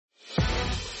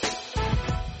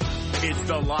It's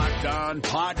the Locked On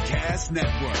Podcast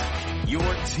Network, your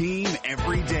team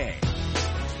every day.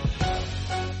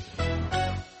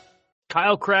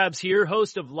 Kyle Krabs here,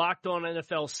 host of Locked On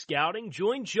NFL Scouting.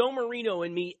 Join Joe Marino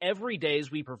and me every day as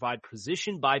we provide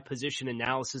position-by-position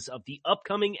analysis of the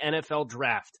upcoming NFL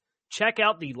Draft. Check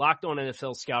out the Locked On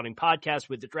NFL Scouting podcast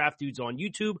with the Draft Dudes on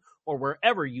YouTube or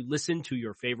wherever you listen to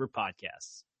your favorite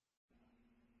podcasts.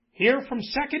 Hear from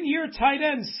second-year tight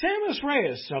end Sammis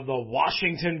Reyes of the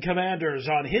Washington Commanders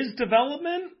on his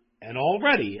development and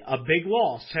already a big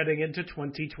loss heading into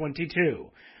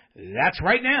 2022. That's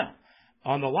right now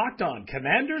on the Locked On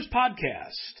Commanders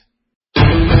podcast. You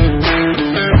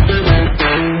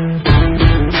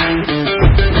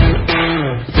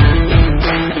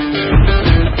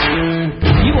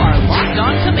are Locked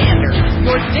On Commanders,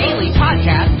 your daily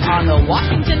podcast on the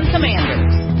Washington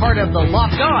Commanders, part of the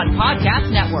Locked On Podcast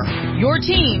Network, your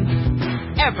team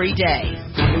every day.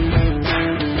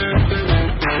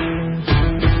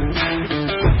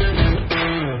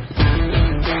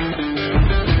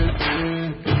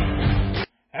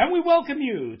 And we welcome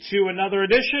you to another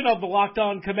edition of the Locked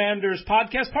On Commanders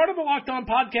podcast, part of the Locked On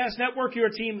Podcast Network, your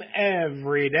team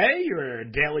every day, your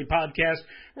daily podcast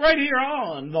right here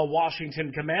on the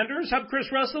Washington Commanders. I'm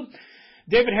Chris Russell.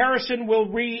 David Harrison will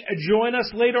rejoin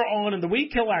us later on in the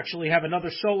week. He'll actually have another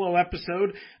solo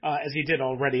episode, as he did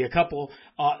already a couple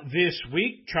this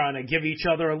week, trying to give each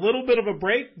other a little bit of a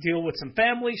break, deal with some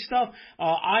family stuff.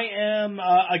 I am,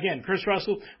 again, Chris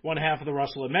Russell, one half of the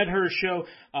Russell and Medhurst show,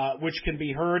 which can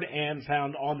be heard and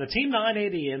found on the Team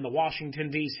 980 in the Washington,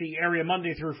 D.C. area,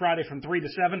 Monday through Friday from 3 to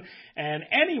 7, and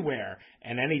anywhere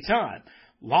and anytime,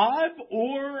 live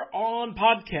or on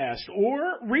podcast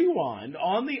or rewind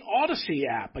on the Odyssey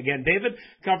app. Again, David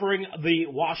covering the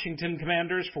Washington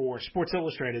Commanders for Sports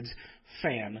Illustrated's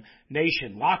Fan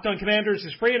Nation. Locked On Commanders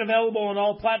is free and available on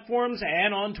all platforms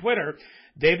and on Twitter.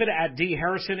 David at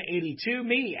DHarrison82,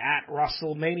 me at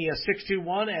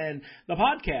RussellMania621, and the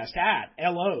podcast at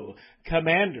LO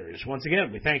Commanders. Once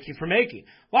again, we thank you for making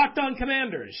Locked On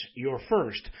Commanders your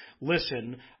first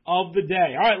listen of the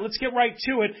day. All right, let's get right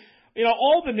to it. You know,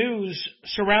 all the news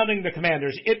surrounding the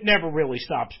Commanders, it never really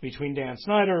stops between Dan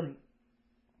Snyder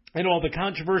and all the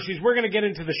controversies. We're going to get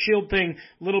into the Shield thing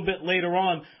a little bit later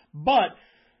on. But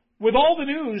with all the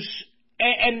news,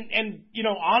 and you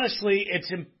know, honestly,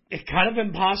 it's kind of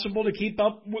impossible to keep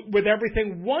up with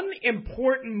everything. One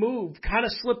important move kind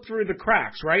of slipped through the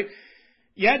cracks, right?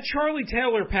 You had Charlie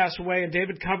Taylor pass away, and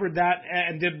David covered that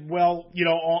and did well, you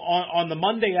know, on the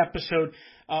Monday episode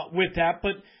with that.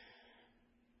 But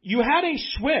you had a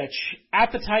switch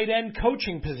at the tight end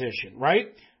coaching position, right?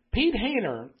 Pete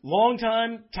Haener,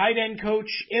 longtime tight end coach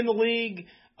in the league,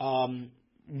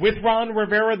 with Ron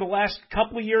Rivera the last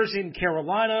couple of years in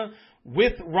Carolina,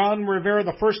 with Ron Rivera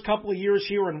the first couple of years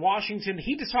here in Washington,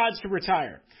 he decides to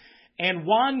retire. And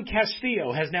Juan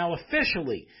Castillo has now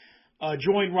officially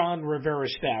joined Ron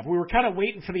Rivera's staff. We were kind of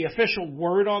waiting for the official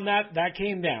word on that. That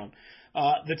came down.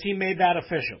 The team made that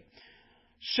official.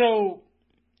 So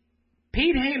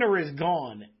Pete Haener is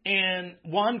gone and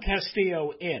Juan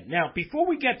Castillo in. Now, before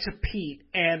we get to Pete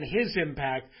and his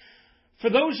impact, for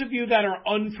those of you that are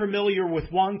unfamiliar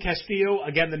with Juan Castillo,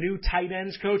 again, the new tight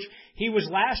ends coach, he was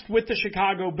last with the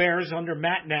Chicago Bears under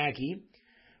Matt Nagy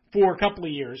for a couple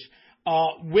of years,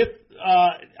 with,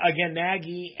 again,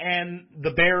 Nagy and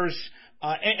the Bears,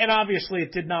 and obviously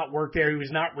it did not work there. He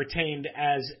was not retained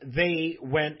as they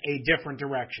went a different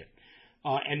direction,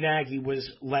 and Nagy was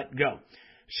let go.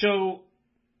 So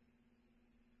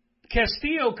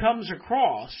Castillo comes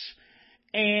across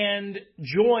and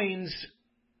joins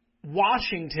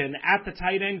Washington at the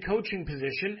tight end coaching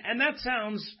position, and that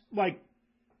sounds like,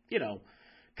 you know,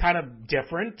 kind of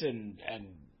different and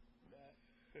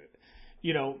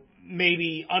you know,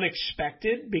 maybe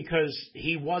unexpected because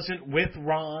he wasn't with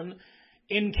Ron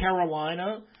in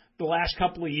Carolina the last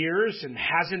couple of years and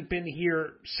hasn't been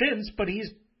here since, but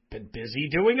he's been busy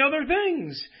doing other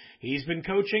things. He's been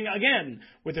coaching, again,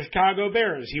 with the Chicago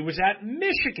Bears. He was at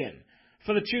Michigan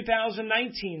for the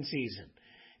 2019 season.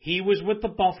 He was with the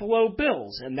Buffalo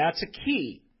Bills, and that's a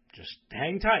key. Just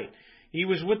hang tight. He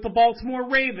was with the Baltimore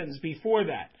Ravens before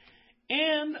that.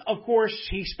 And, of course,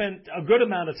 he spent a good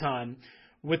amount of time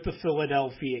with the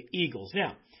Philadelphia Eagles.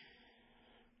 Now,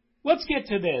 let's get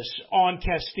to this on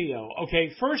Castillo.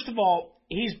 Okay, first of all,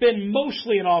 he's been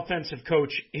mostly an offensive coach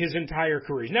his entire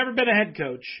career. He's never been a head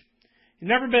coach. He's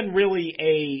never been really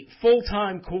a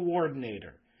full-time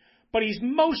coordinator. But he's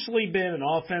mostly been an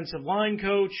offensive line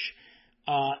coach,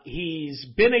 He's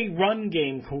been a run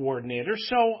game coordinator.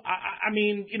 So, I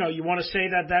mean, you know, you want to say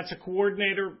that that's a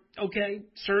coordinator. Okay,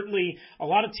 certainly a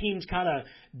lot of teams kind of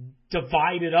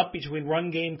divide it up between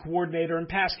run game coordinator and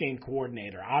pass game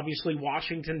coordinator. Obviously,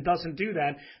 Washington doesn't do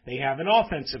that. They have an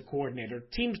offensive coordinator.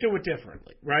 Teams do it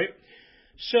differently, right?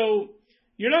 So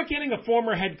you're not getting a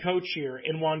former head coach here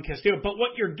in Juan Castillo, but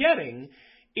what you're getting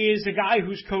is a guy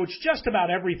who's coached just about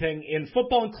everything in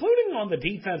football, including on the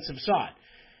defensive side.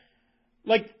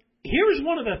 Like, here's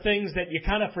one of the things that you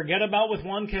kind of forget about with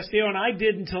Juan Castillo, and I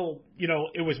did until, you know,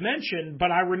 it was mentioned,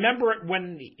 but I remember it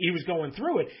when he was going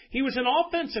through it. He was an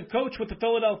offensive coach with the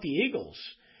Philadelphia Eagles,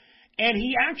 and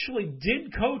he actually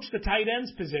did coach the tight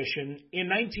ends position in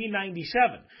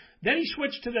 1997. Then he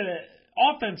switched to the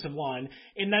offensive line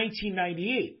in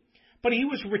 1998. But he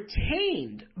was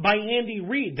retained by Andy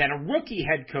Reid, then a rookie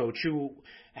head coach who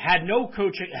had no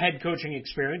head coaching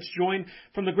experience, joined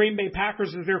from the Green Bay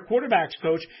Packers as their quarterbacks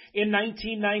coach in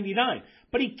 1999.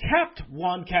 But he kept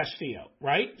Juan Castillo,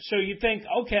 right? So you think,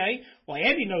 okay, well,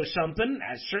 Andy knows something,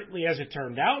 as certainly as it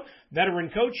turned out.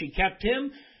 Veteran coach, he kept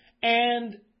him.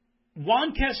 And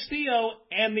Juan Castillo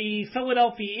and the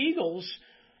Philadelphia Eagles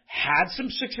had some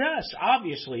success,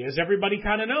 obviously, as everybody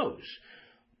kind of knows.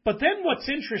 But then what's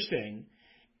interesting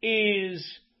is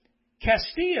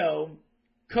Castillo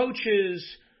coaches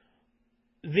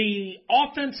the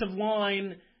offensive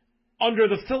line under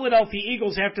the Philadelphia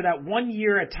Eagles after that 1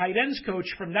 year at tight ends coach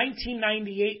from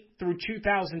 1998 through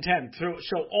 2010.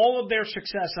 So all of their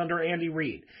success under Andy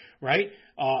Reid, right?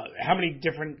 How many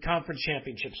different conference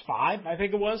championships? 5, I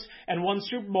think it was, and 1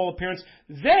 Super Bowl appearance.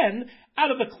 Then,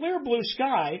 out of the clear blue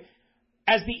sky,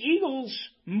 as the Eagles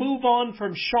move on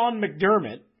from Sean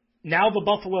McDermott, now the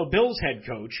Buffalo Bills head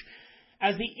coach,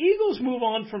 as the Eagles move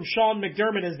on from Sean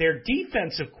McDermott as their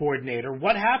defensive coordinator,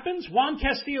 what happens? Juan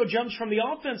Castillo jumps from the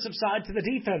offensive side to the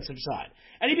defensive side,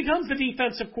 and he becomes the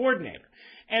defensive coordinator.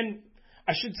 And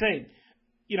I should say,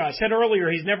 you know, I said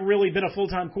earlier he's never really been a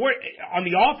full-time on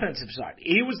the offensive side.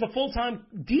 He was the full-time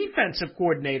defensive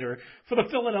coordinator for the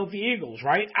Philadelphia Eagles,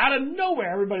 right? Out of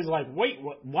nowhere, everybody's like, wait,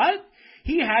 what?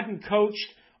 He hadn't coached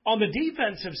on the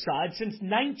defensive side since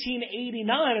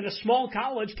 1989 at a small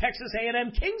college, Texas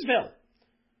A&M Kingsville.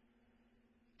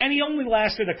 And he only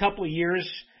lasted a couple of years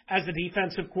as the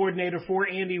defensive coordinator for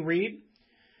Andy Reid.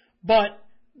 But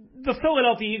the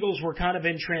Philadelphia Eagles were kind of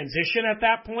in transition at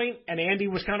that point, and Andy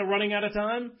was kind of running out of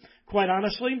time, quite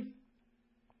honestly.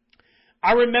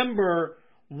 I remember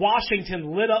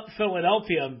Washington lit up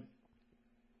Philadelphia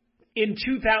in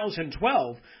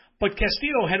 2012, but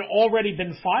Castillo had already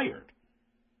been fired.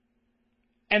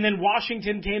 And then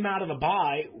Washington came out of the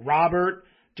bye. Robert,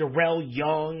 Darrell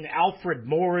Young, Alfred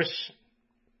Morris,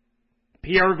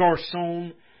 Pierre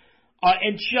Garçon,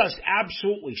 and just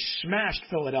absolutely smashed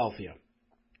Philadelphia.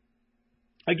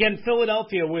 Again,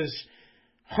 Philadelphia was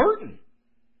hurting.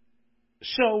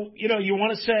 So, you know, you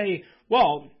want to say,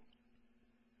 well,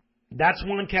 that's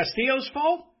Juan Castillo's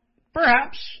fault?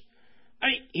 Perhaps.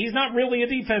 He's not really a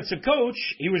defensive coach.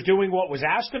 He was doing what was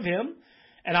asked of him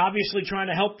and obviously trying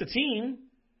to help the team.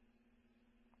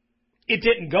 It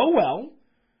didn't go well,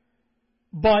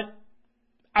 but,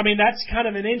 I mean, that's kind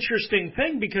of an interesting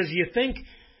thing because you think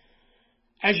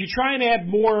as you try and add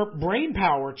more brain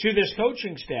power to this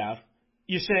coaching staff,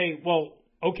 you say, well,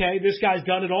 okay, this guy's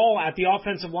done it all at the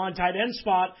offensive line tight end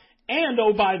spot and,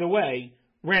 oh, by the way,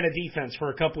 ran a defense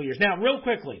for a couple of years. Now, real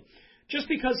quickly, just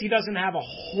because he doesn't have a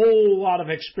whole lot of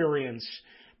experience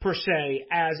per se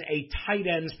as a tight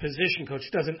ends position coach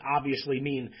doesn't obviously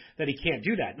mean that he can't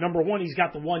do that. Number one, he's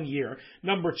got the 1 year.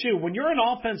 Number two, when you're an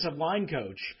offensive line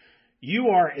coach, you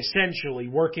are essentially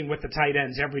working with the tight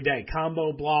ends every day,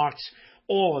 combo blocks,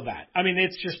 all of that. I mean,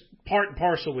 it's just part and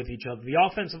parcel with each other. The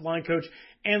offensive line coach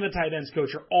and the tight ends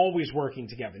coach are always working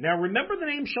together. Now, remember the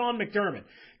name Sean McDermott.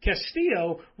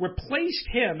 Castillo replaced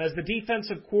him as the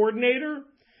defensive coordinator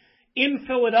in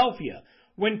Philadelphia.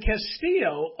 When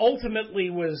Castillo ultimately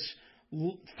was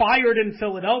fired in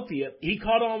Philadelphia, he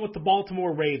caught on with the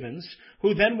Baltimore Ravens,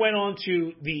 who then went on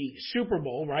to the Super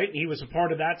Bowl, right? He was a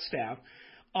part of that staff.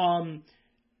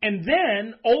 And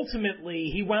then,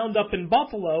 ultimately, he wound up in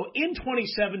Buffalo in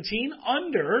 2017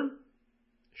 under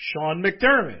Sean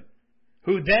McDermott,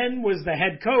 who then was the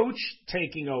head coach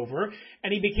taking over,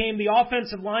 and he became the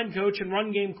offensive line coach and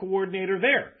run game coordinator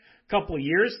there. A couple of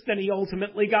years, then he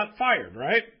ultimately got fired,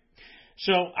 right?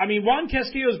 So, I mean, Juan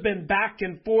Castillo's been back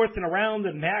and forth and around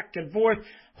and back and forth.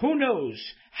 Who knows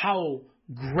how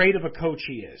great of a coach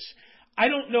he is. I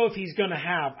don't know if he's going to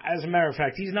have, as a matter of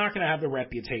fact, he's not going to have the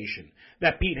reputation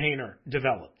that Pete Hainer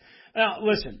developed. Now,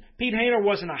 listen, Pete Hainer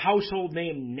wasn't a household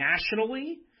name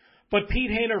nationally, But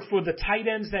Pete Haener, for the tight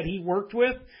ends that he worked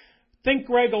with, think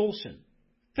Greg Olsen.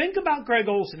 Think about Greg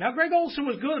Olsen. Now, Greg Olsen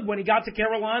was good when he got to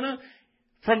Carolina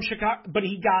from Chicago, but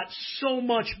he got so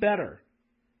much better,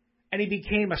 and he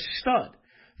became a stud.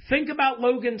 Think about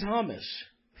Logan Thomas.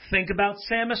 Think about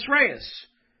Sammis Reyes.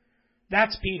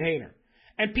 That's Pete Haener.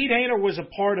 And Pete Haener was a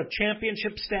part of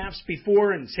championship staffs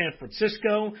before in San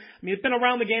Francisco. I mean, he's been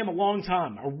around the game a long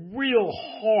time. A real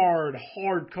hard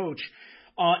coach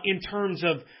in terms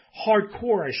of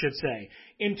hardcore, I should say,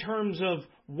 in terms of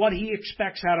what he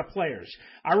expects out of players.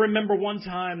 I remember one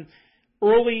time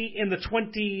early in the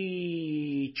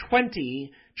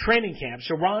 2020 training camp,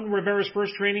 so Ron Rivera's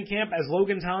first training camp, as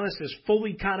Logan Thomas is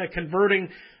fully kind of converting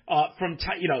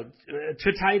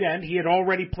to tight end. He had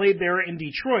already played there in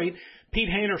Detroit. Pete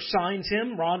Haener signs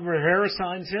him. Ron Rivera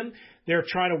signs him. They're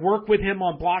trying to work with him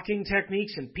on blocking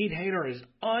techniques, and Pete Haener is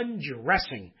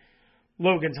undressing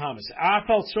Logan Thomas. I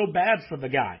felt so bad for the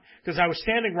guy because I was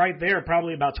standing right there,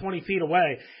 probably about 20 feet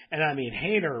away, and I mean,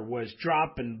 Haener was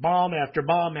dropping bomb after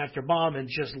bomb after bomb and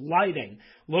just lighting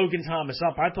Logan Thomas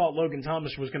up. I thought Logan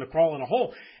Thomas was going to crawl in a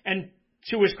hole, and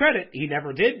to his credit, he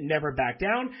never did, never backed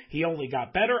down. He only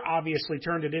got better, obviously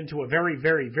turned it into a very,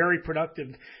 very, very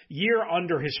productive year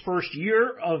under his first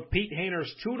year of Pete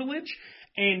Haener's tutelage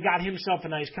and got himself a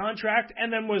nice contract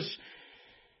and then was,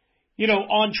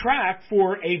 on track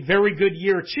for a very good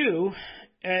year too,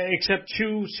 except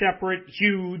two separate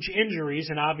huge injuries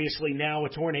and obviously now a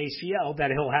torn ACL that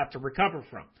he'll have to recover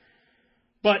from.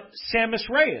 But Sammis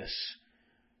Reyes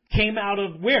came out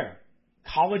of where?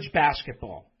 College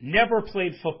basketball, never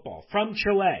played football, from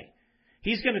Chile.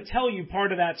 He's going to tell you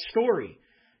part of that story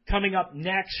coming up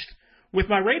next with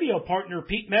my radio partner,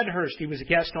 Pete Medhurst. He was a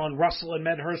guest on Russell and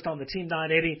Medhurst on the Team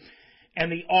 980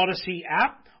 and the Odyssey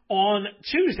app on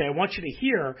Tuesday. I want you to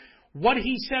hear what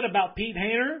he said about Pete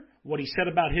Haener, what he said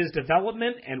about his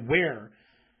development, and where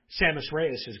Sammis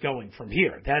Reyes is going from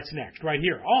here. That's next, right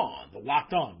here on the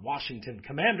Locked On Washington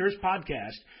Commanders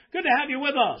podcast. Good to have you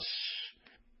with us.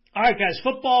 All right, guys,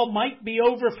 football might be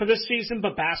over for this season,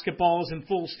 but basketball is in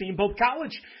full steam, both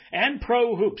college and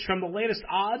pro hoops. From the latest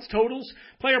odds, totals,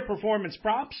 player performance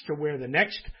props, to where the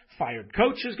next fired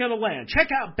coach is going to land. Check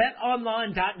out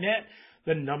betonline.net,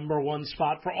 the number one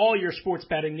spot for all your sports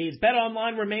betting needs.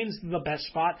 BetOnline remains the best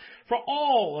spot for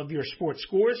all of your sports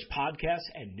scores, podcasts,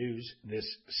 and news this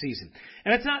season.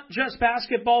 And it's not just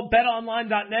basketball.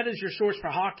 BetOnline.net is your source for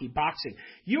hockey, boxing,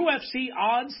 UFC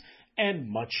odds, and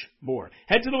much more.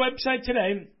 Head to the website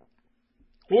today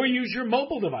or use your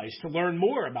mobile device to learn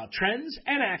more about trends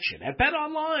and action at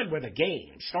BetOnline, where the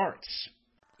game starts.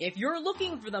 If you're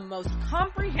looking for the most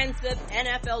comprehensive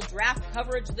NFL draft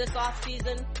coverage this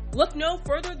offseason, look no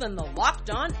further than the Locked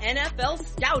On NFL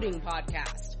Scouting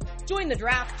Podcast. Join the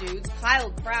draft dudes,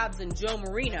 Kyle Krabs and Joe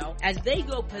Marino, as they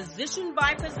go position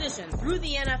by position through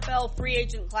the NFL free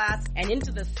agent class and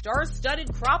into the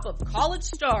star-studded crop of college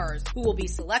stars who will be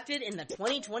selected in the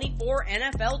 2024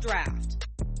 NFL Draft.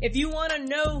 If you want to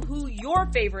know who your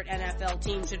favorite NFL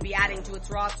team should be adding to its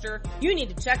roster, you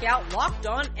need to check out Locked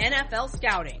On NFL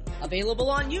Scouting, available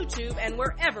on YouTube and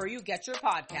wherever you get your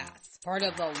podcasts. Part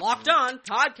of the Locked On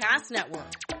Podcast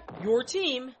Network, your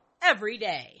team every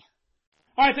day.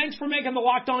 All right, thanks for making the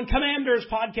Locked On Commanders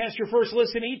podcast your first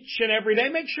listen each and every day.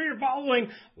 Make sure you're following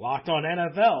Locked On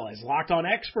NFL as Locked On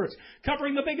experts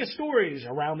covering the biggest stories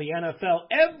around the NFL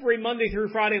every Monday through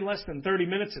Friday in less than 30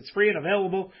 minutes. It's free and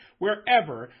available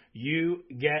wherever you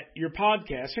get your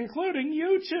podcasts, including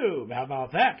YouTube. How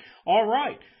about that? All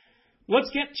right, let's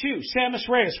get to Sammis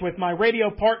Reyes with my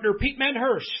radio partner Pete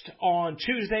Medhurst on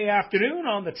Tuesday afternoon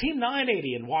on the Team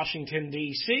 980 in Washington,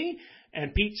 D.C.,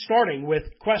 and Pete starting with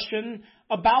question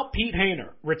about Pete Haener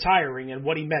retiring and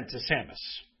what he meant to Sammis.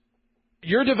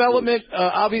 Your development,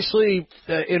 obviously,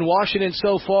 in Washington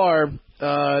so far,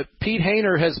 Pete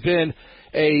Haener has been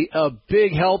a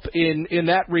big help in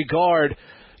that regard.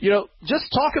 Just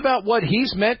talk about what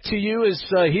he's meant to you as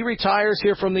he retires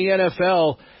here from the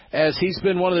NFL, as he's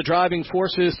been one of the driving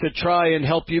forces to try and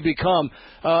help you become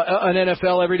an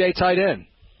NFL everyday tight end.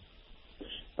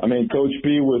 I mean, Coach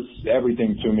P was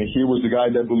everything to me. He was the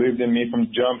guy that believed in me from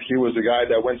jump. He was the guy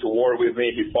that went to war with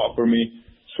me. He fought for me.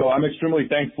 So I'm extremely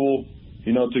thankful,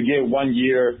 to get 1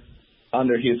 year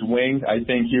under his wing. I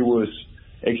think he was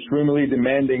extremely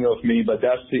demanding of me, but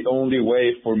that's the only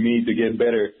way for me to get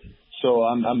better. So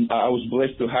I was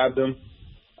blessed to have them.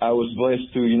 I was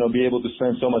blessed to, be able to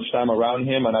spend so much time around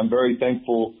him, and I'm very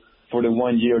thankful for the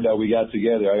 1 year that we got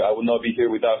together. I would not be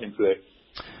here without him today.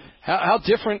 How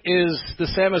different is the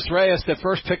Sammis Reyes that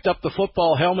first picked up the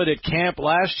football helmet at camp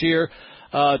last year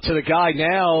to the guy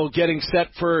now getting set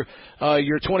for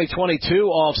your 2022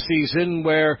 offseason,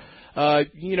 where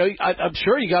I'm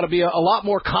sure you got to be a lot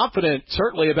more confident,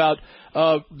 certainly, about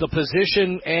the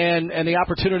position and the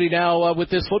opportunity now with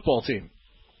this football team.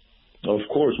 Of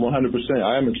course, 100%.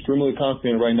 I am extremely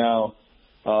confident right now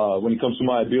when it comes to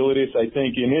my abilities. I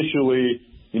think initially,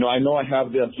 I know I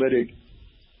have the athletic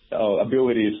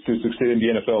abilities to succeed in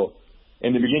the NFL.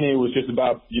 In the beginning, it was just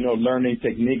about, learning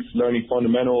techniques, learning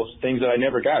fundamentals, things that I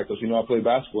never got because, I played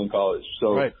basketball in college.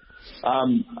 So right.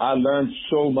 I learned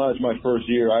so much my first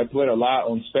year. I played a lot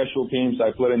on special teams.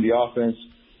 I played in the offense.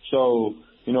 So,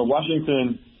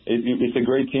 Washington, it's a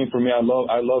great team for me. I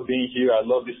love being here. I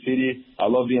love the city. I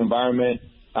love the environment.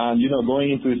 And,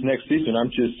 going into this next season,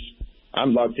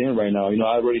 I'm locked in right now.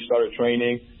 I already started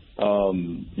training.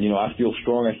 I feel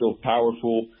strong. I feel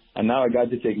powerful. And now I got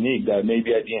the technique that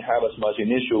maybe I didn't have as much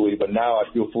initially, but now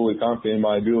I feel fully confident in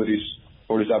my abilities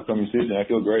for this upcoming season. I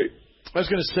feel great. I was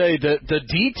going to say the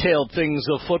detailed things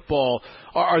of football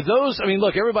are those. I mean,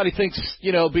 look, everybody thinks,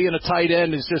 being a tight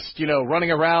end is just,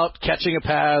 running a route, catching a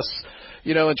pass,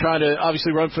 and trying to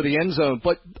obviously run for the end zone.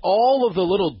 But all of the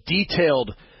little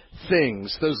detailed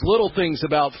things, those little things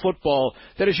about football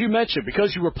that, as you mentioned,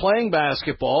 because you were playing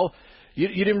basketball, you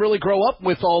didn't really grow up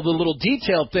with all the little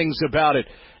detailed things about it.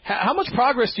 How much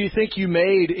progress do you think you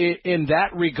made in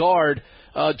that regard,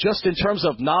 just in terms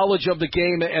of knowledge of the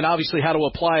game and obviously how to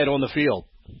apply it on the field?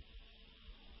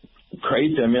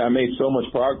 Crazy. I mean, I made so much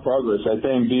progress. I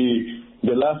think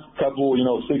the last couple,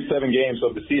 6-7 games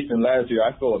of the season last year,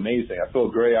 I felt amazing. I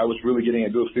felt great. I was really getting a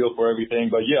good feel for everything.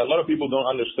 But, yeah, a lot of people don't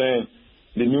understand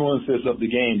the nuances of the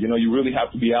game. You really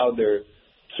have to be out there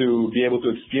to be able to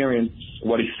experience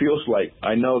what it feels like.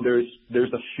 I know there's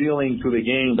a feeling to the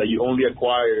game that you only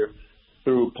acquire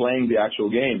through playing the actual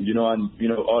game,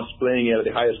 and, us playing it at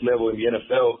the highest level in the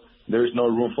NFL, there's no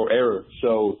room for error.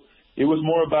 So it was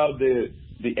more about the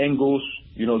angles,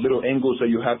 little angles that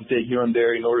you have to take here and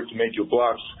there in order to make your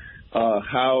blocks,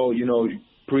 how,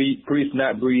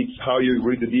 pre-snap reads, how you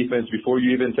read the defense before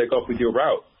you even take off with your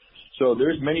route. So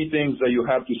there's many things that you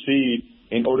have to see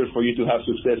in order for you to have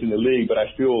success in the league. But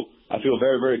I feel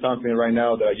very, very confident right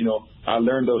now that, I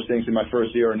learned those things in my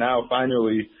first year. And now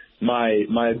finally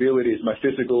my abilities, my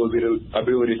physical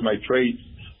abilities, my traits,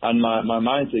 and my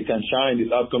mindset can shine this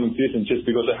upcoming season just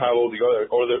because I have all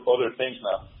the other things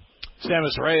now.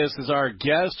 Sammis Reyes is our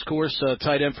guest, of course,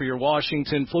 tight end for your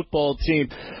Washington football team.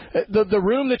 The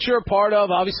room that you're a part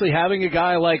of, obviously having a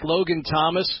guy like Logan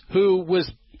Thomas, who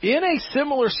was in a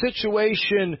similar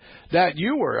situation that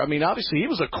you were. I mean, obviously he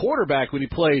was a quarterback when he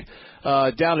played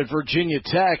down at Virginia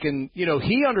Tech, and,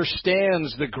 he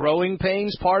understands the growing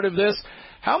pains part of this.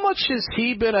 How much has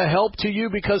he been a help to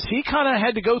you? Because he kind of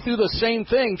had to go through the same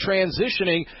thing,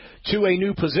 transitioning to a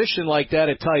new position like that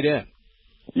at tight end.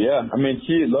 Yeah, I mean,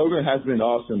 Logan has been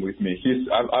awesome with me.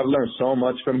 I've learned so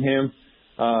much from him.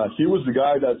 He was the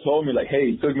guy that told me, like,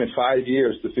 hey, it took me 5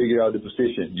 years to figure out the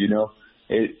position,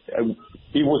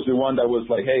 He was the one that was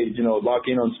like, hey, lock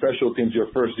in on special teams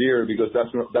your first year because that's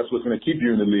what's going to keep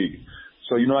you in the league.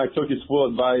 So, I took his full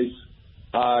advice.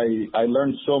 I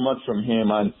learned so much from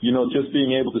him, and, just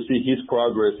being able to see his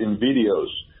progress in videos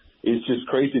is just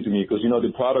crazy to me because,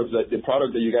 the product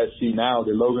that you guys see now,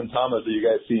 the Logan Thomas that you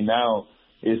guys see now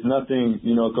is nothing,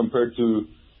 compared to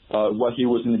what he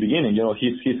was in the beginning.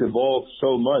 He's evolved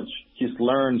so much. He's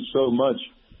learned so much.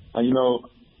 And,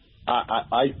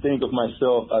 I think of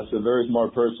myself as a very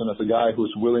smart person, as a guy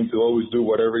who's willing to always do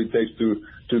whatever it takes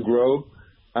to grow.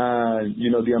 And,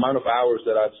 the amount of hours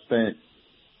that I've spent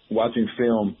watching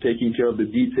film, taking care of the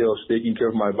details, taking care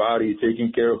of my body,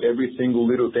 taking care of every single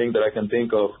little thing that I can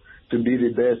think of to be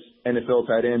the best NFL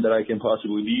tight end that I can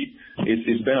possibly be,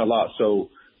 it's been a lot. So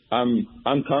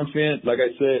I'm confident. Like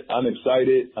I said, I'm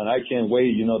excited, and I can't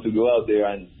wait, to go out there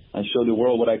and show the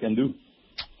world what I can do.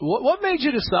 What made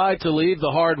you decide to leave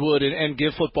the hardwood and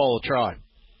give football a try?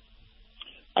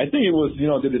 I think it was,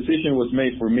 the decision was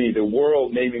made for me. The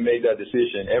world made me make that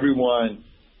decision. Everyone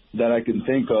that I can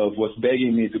think of was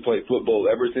begging me to play football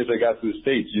ever since I got to the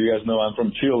States. You guys know I'm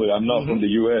from Chile. I'm not from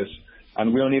the U.S.,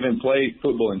 and we don't even play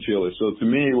football in Chile. So to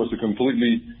me, it was a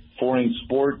completely foreign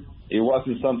sport. It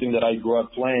wasn't something that I grew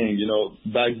up playing.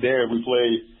 Back there we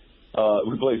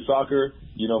play soccer.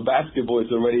 Basketball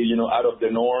is already, out of the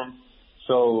norm.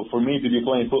 So for me to be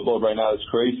playing football right now is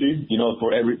crazy,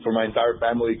 for my entire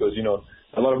family, because,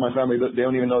 a lot of my family, they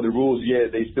don't even know the rules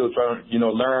yet. They still try to,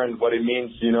 learn what it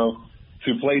means,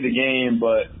 to play the game.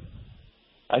 But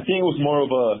I think it was more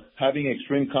of having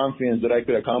extreme confidence that I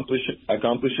could accomplish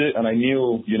it. And I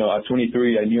knew, at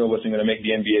 23, I knew I wasn't going to make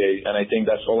the NBA. And I think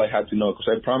that's all I had to know, because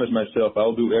I promised myself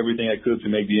I'll do everything I could to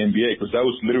make the NBA, because that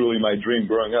was literally my dream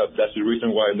growing up. That's the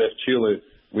reason why I left Chile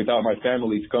without my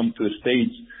family to come to the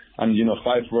States and,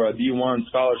 fight for a D1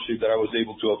 scholarship that I was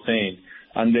able to obtain.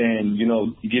 And then,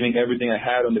 giving everything I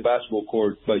had on the basketball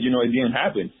court. But, it didn't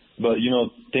happen. But,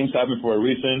 things happen for a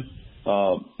reason.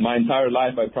 My entire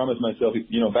life, I promised myself,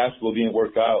 basketball didn't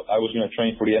work out. I was going to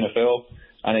train for the NFL.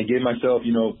 And I gave myself,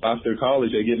 after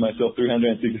college, I gave myself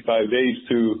 365 days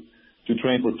to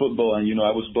train for football. And,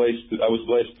 I was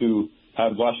blessed to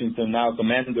have Washington now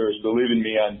Commanders believe in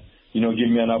me and, give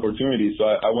me an opportunity. So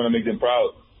I want to make them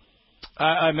proud.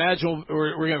 I imagine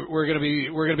we're going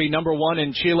to be number one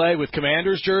in Chile with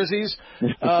Commanders jerseys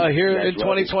here in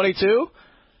 2022.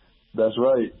 That's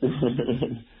right.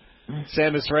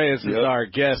 Sammis Reyes is our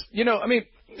guest. Let me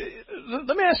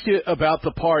ask you about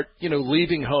the part,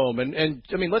 leaving home. And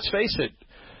let's face it,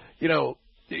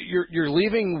 you're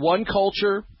leaving one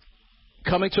culture,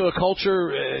 coming to a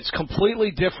culture, it's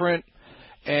completely different,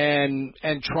 and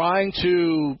trying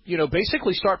to,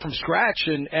 basically start from scratch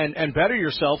and better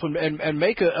yourself and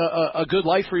make a good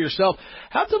life for yourself.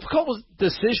 How difficult a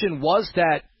decision was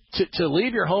that to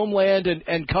leave your homeland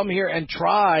and come here and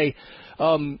try,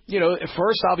 at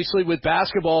first, obviously, with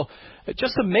basketball,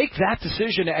 just to make that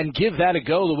decision and give that a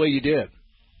go the way you did?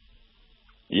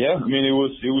 Yeah, it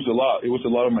was a lot. It was a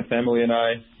lot of my family and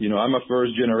I. I'm a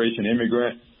first-generation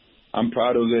immigrant. I'm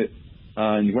proud of it.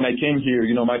 And when I came here,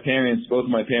 both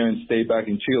my parents stayed back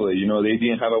in Chile. They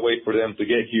didn't have a way for them to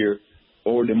get here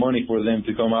or the money for them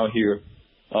to come out here.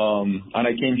 And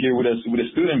I came here with a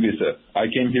student visa. I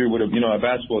came here with a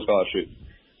basketball scholarship.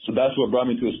 So that's what brought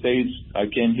me to the States.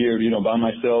 I came here, by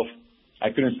myself. I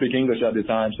couldn't speak English at the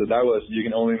time, so you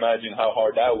can only imagine how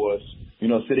hard that was.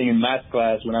 Sitting in math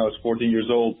class when I was 14 years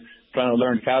old, trying to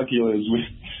learn calculus with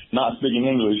not speaking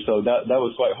English. So that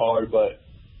was quite hard, but,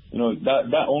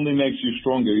 that only makes you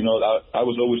stronger. I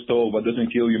was always told what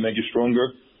doesn't kill you makes you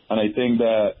stronger. And I think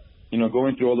that,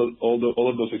 going through all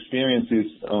of those experiences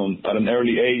at an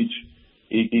early age,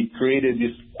 it created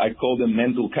this, I call them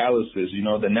mental calluses,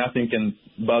 that nothing can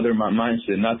bother my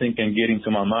mindset. Nothing can get into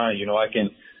my mind.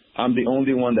 I'm the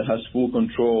only one that has full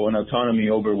control and autonomy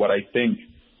over what I think,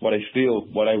 what I feel,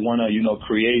 what I want to,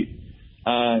 create.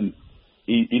 And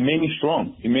it made me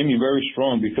strong. It made me very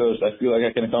strong because I feel like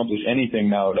I can accomplish anything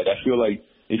now. Like, I feel like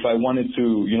if I wanted to,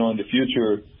 in the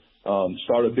future,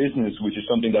 start a business, which is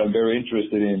something that I'm very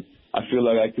interested in, I feel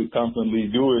like I could confidently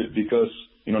do it because,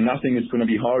 nothing is going to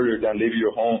be harder than leaving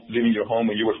your home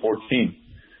when you were 14.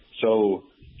 So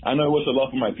I know it was a lot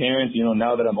for my parents.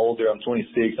 Now that I'm older, I'm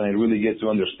 26, and I really get to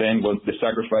understand what the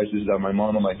sacrifices that my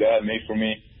mom and my dad made for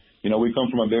me. We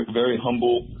come from a very, very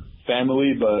humble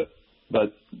family, but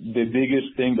the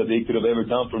biggest thing that they could have ever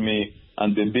done for me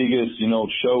and the biggest,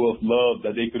 show of love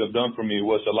that they could have done for me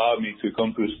was allow me to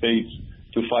come to the States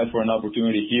to fight for an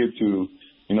opportunity here to,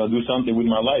 do something with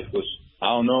my life. Because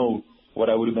I don't know what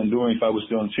I would have been doing if I was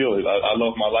still in Chile. I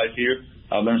love my life here.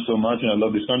 I learned so much, and I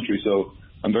love this country. So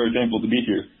I'm very thankful to be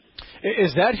here.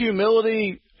 Is that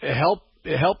humility help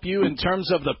you in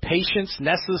terms of the patience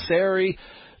necessary?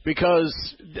 Because,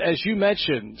 as you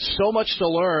mentioned, so much to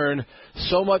learn,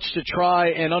 so much to try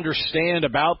and understand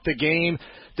about the game.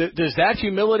 Does that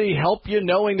humility help you,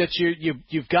 knowing that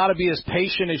you've got to be as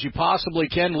patient as you possibly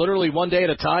can, literally one day at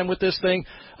a time with this thing,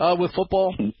 with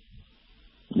football?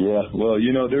 Yeah, well,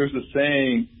 there's a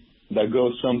saying that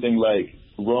goes something like,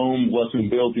 Rome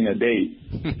wasn't built in a day,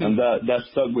 and that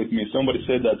stuck with me. Somebody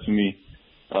said that to me,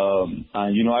 and,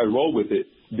 I roll with it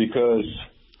because,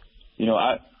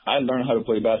 I learned how to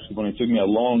play basketball, and it took me a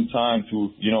long time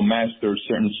to, master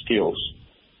certain skills.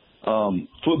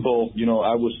 Football,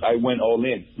 I went all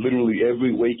in. Literally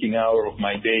every waking hour of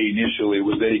my day initially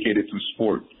was dedicated to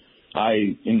sport.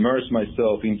 I immersed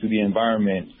myself into the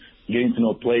environment, getting to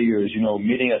know players,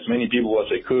 meeting as many people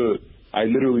as I could. I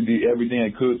literally did everything I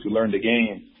could to learn the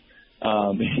game.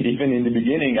 Even in the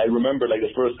beginning, I remember like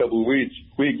the first couple of weeks,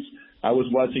 I was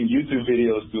watching YouTube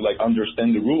videos to like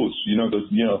understand the rules, because,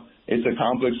 it's a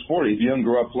complex sport. If you don't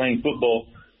grow up playing football,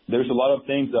 there's a lot of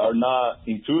things that are not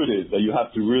intuitive that you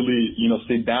have to really,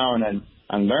 sit down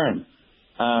and learn.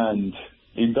 And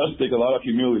it does take a lot of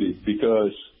humility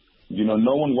because,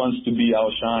 no one wants to be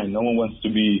outshined. No one wants to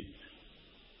be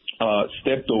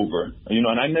stepped over,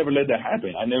 and I never let that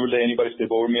happen. I never let anybody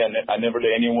step over me. I never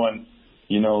let anyone,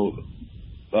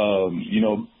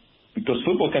 because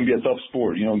football can be a tough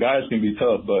sport. Guys can be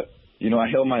tough, but, I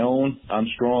held my own. I'm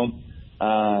strong,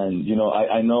 and,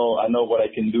 I know what I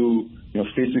can do,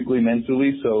 physically,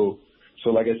 mentally. So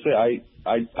like I said,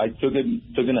 I took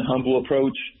in a humble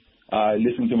approach. I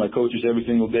listened to my coaches every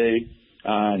single day.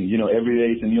 And, every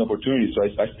day is a new opportunity. So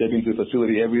I step into the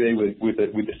facility every day with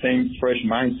the same fresh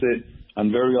mindset.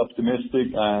 I'm very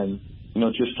optimistic. And,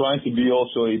 just trying to be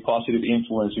also a positive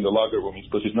influence in the locker room,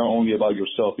 because it's not only about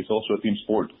yourself, it's also a team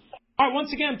sport. All right,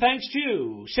 once again, thanks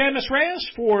to Sammis Reyes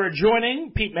for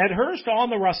joining Pete Medhurst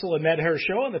on the Russell and Medhurst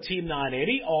Show on the Team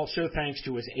 980. Also, thanks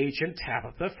to his agent,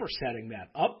 Tabitha, for setting that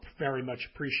up. Very much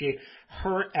appreciate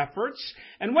her efforts.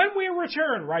 And when we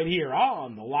return right here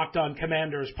on the Locked On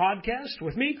Commanders podcast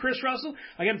with me, Chris Russell,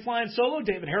 again, flying solo.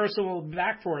 David Harrison will be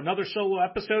back for another solo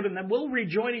episode, and then we'll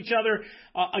rejoin each other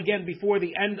again before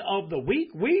the end of the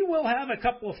week. We will have a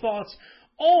couple of thoughts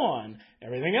on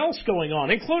everything else going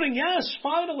on, including, yes,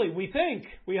 finally, we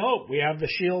hope we have the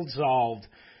Shield solved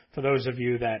for those of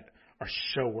you that are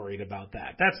so worried about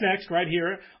that. That's next right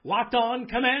here, Locked On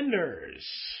Commanders.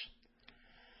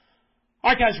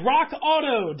 All right, guys,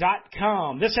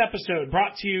 rockauto.com. This episode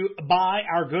brought to you by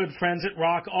our good friends at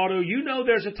Rock Auto. You know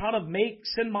there's a ton of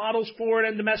makes and models for it,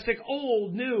 and domestic,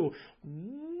 old, new.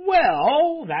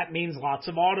 Well, that means lots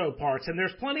of auto parts, and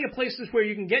there's plenty of places where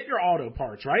you can get your auto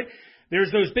parts, right?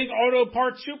 There's those big auto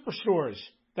parts superstores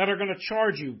that are going to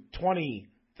charge you 20,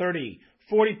 30,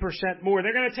 40% more.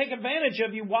 They're going to take advantage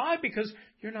of you. Why? Because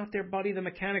you're not their buddy, the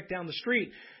mechanic down the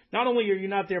street. Not only are you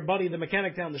not their buddy, the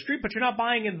mechanic down the street, but you're not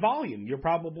buying in volume. You're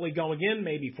probably going in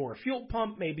maybe for a fuel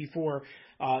pump, maybe for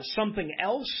something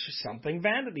else, something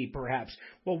vanity perhaps.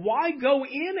 Well, why go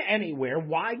in anywhere?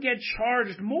 Why get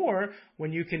charged more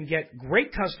when you can get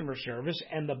great customer service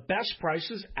and the best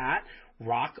prices at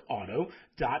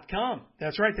rockauto.com.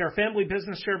 That's right. They're a family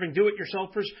business serving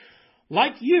do-it-yourselfers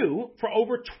like you for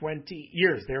over 20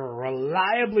 years. Their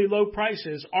reliably low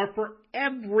prices are for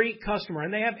every customer,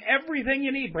 and they have everything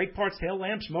you need: brake parts, tail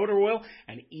lamps, motor oil,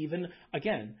 and even,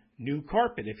 again, new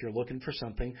carpet if you're looking for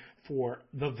something for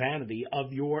the vanity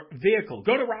of your vehicle.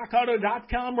 Go to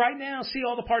rockauto.com right now. See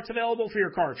all the parts available for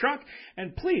your car or truck.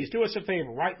 And please do us a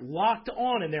favor. Write Locked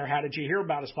On in their How Did You Hear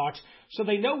About Us box so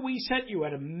they know we sent you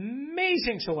an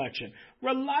amazing selection,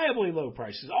 reliably low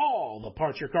prices, all the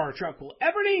parts your car or truck will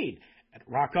ever need at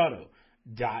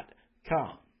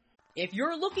rockauto.com. If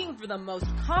you're looking for the most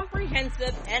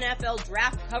comprehensive NFL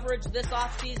draft coverage this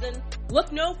offseason,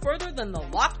 look no further than the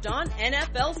Locked On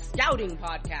NFL Scouting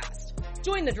Podcast.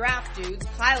 Join the draft dudes,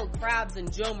 Kyle Krabs and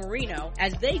Joe Marino,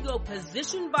 as they go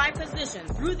position by position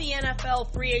through the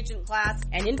NFL free agent class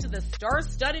and into the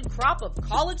star-studded crop of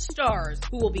college stars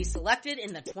who will be selected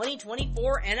in the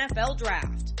 2024 NFL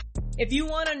Draft. If you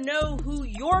want to know who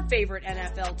your favorite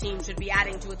NFL team should be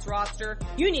adding to its roster,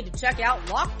 you need to check out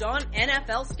Locked On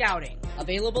NFL Scouting,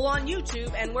 available on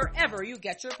YouTube and wherever you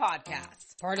get your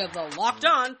podcasts. Part of the Locked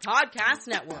On Podcast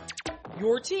Network,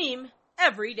 your team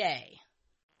every day.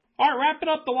 All right, wrapping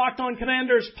up the Locked On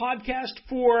Commanders podcast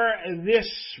for this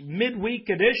midweek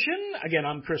edition. Again,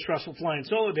 I'm Chris Russell flying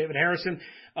solo. David Harrison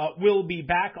will be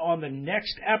back on the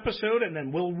next episode, and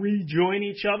then we'll rejoin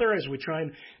each other as we try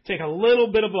and take a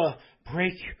little bit of a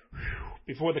break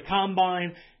before the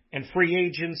combine and free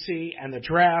agency and the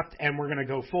draft, and we're going to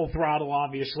go full throttle,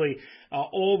 obviously,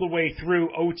 all the way through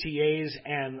OTAs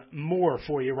and more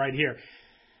for you right here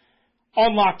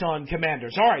on Locked On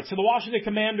Commanders. All right, so the Washington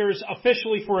Commanders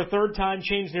officially for a third time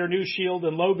changed their new shield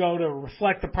and logo to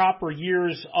reflect the proper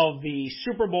years of the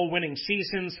Super Bowl winning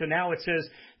season. So now it says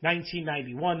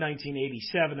 1991,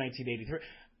 1987, 1983.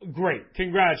 Great.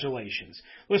 Congratulations.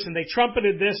 Listen, they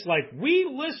trumpeted this like, we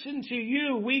listened to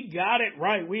you. We got it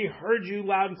right. We heard you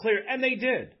loud and clear. And they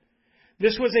did.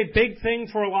 This was a big thing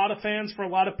for a lot of fans, for a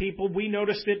lot of people. We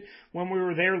noticed it when we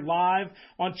were there live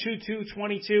on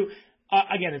 2/2/22.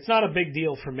 Again, it's not a big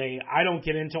deal for me. I don't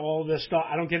get into all this stuff.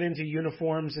 I don't get into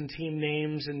uniforms and team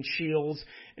names and shields.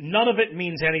 None of it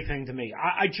means anything to me.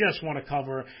 I just want to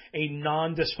cover a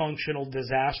non-dysfunctional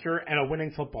disaster and a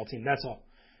winning football team. That's all.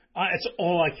 It's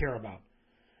all I care about.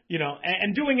 You know,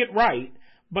 and doing it right,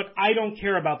 but I don't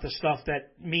care about the stuff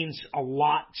that means a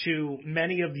lot to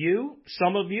many of you,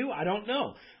 some of you, I don't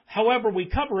know. However, we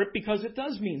cover it because it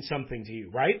does mean something to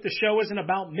you, right? The show isn't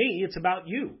about me, it's about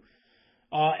you.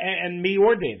 And me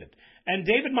or David. And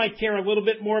David might care a little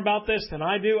bit more about this than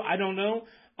I do. I don't know.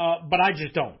 But I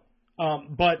just don't.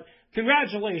 But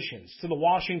congratulations to the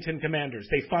Washington Commanders.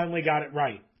 They finally got it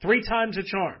right. 3 times a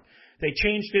charm. They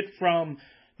changed it from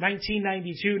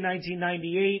 1992,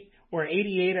 1998, or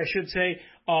 88, I should say,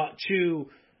 to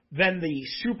then the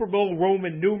Super Bowl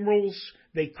Roman numerals.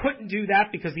 They couldn't do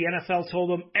that because the NFL told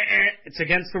them, it's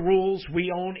against the rules.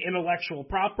 We own intellectual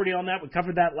property on that. We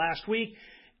covered that last week.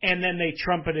 And then they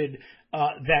trumpeted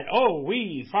that, oh,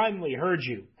 we finally heard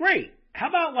you. Great. How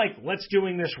about, let's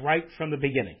doing this right from the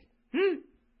beginning?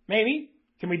 Maybe.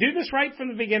 Can we do this right from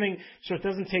the beginning so it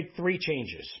doesn't take 3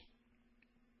 changes?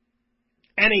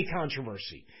 And a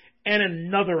controversy. And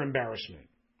another embarrassment.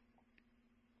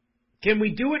 Can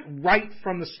we do it right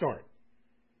from the start?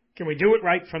 Can we do it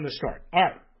right from the start? All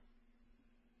right.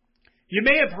 You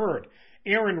may have heard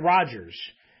Aaron Rodgers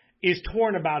is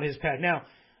torn about his past. Now,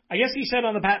 I guess he said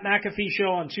on the Pat McAfee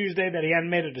show on Tuesday that he hadn't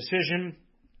made a decision.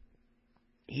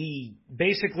 He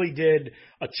basically did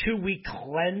a 2-week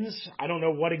cleanse. I don't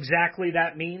know what exactly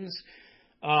that means.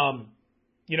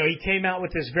 He came out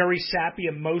with this very sappy,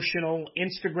 emotional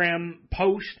Instagram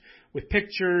post with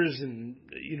pictures and,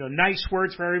 nice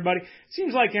words for everybody. It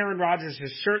seems like Aaron Rodgers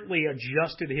has certainly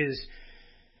adjusted his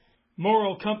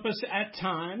moral compass at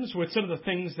times with some of the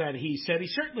things that he said.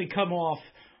 He's certainly come off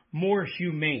more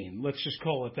humane, let's just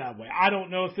call it that way. I don't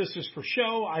know if this is for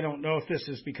show. I don't know if this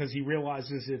is because he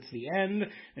realizes it's the end,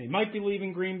 and he might be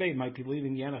leaving Green Bay, he might be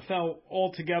leaving the NFL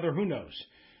altogether, who knows.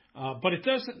 But it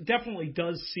definitely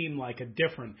does seem like a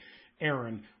different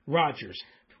Aaron Rodgers.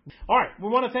 All right, we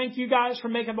want to thank you guys for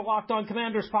making the Locked On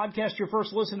Commanders podcast your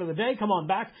first listen of the day. Come on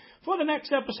back for the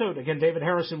next episode. Again, David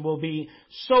Harrison will be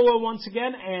solo once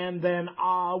again, and then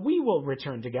we will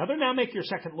return together. Now make your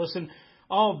second listen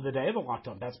of the day, the Locked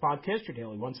On Bets podcast, your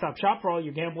daily one-stop shop for all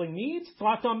your gambling needs. It's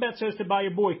Locked On Bets, hosted by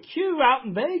your boy Q out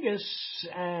in Vegas,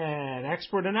 and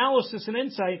expert analysis and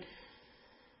insight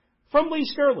from Lee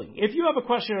Sterling. If you have a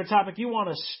question or a topic you want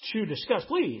us to discuss,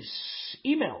 please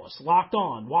email us,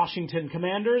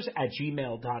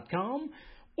 lockedonwashingtoncommanders@gmail.com,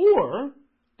 or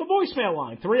the voicemail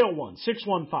line,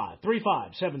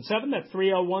 301-615-3577. That's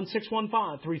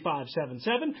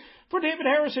 301-615-3577. For David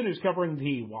Harrison, who's covering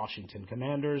the Washington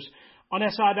Commanders on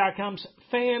SI.com's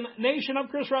Fan Nation. I'm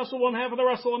Chris Russell, one half of the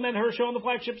Russell and Menher Show on the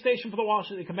flagship station for the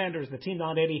Washington Commanders, the Team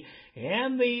 980,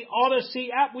 and the Odyssey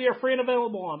app. We are free and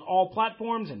available on all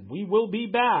platforms, and we will be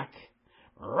back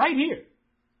right here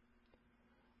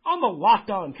on the Locked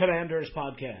On Commanders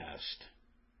podcast.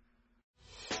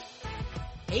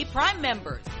 Hey, Prime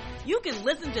members, you can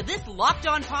listen to this Locked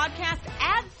On podcast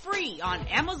ad-free on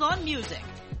Amazon Music.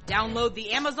 Download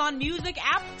the Amazon Music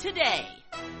app today.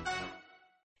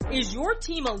 Is your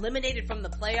team eliminated from the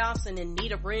playoffs and in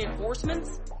need of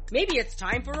reinforcements? Maybe it's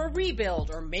time for a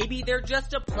rebuild, or maybe they're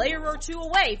just a player or two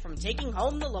away from taking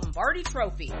home the Lombardi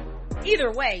Trophy. Either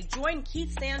way, join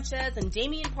Keith Sanchez and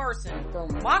Damian Parson for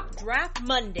Mock Draft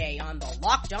Monday on the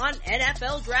Locked On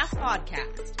NFL Draft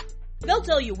Podcast. They'll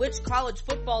tell you which college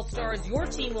football stars your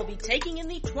team will be taking in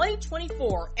the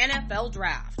 2024 NFL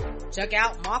Draft. Check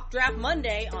out Mock Draft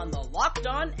Monday on the Locked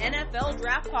On NFL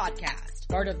Draft Podcast,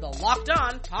 part of the Locked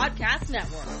On Podcast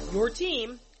Network. Your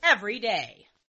team every day.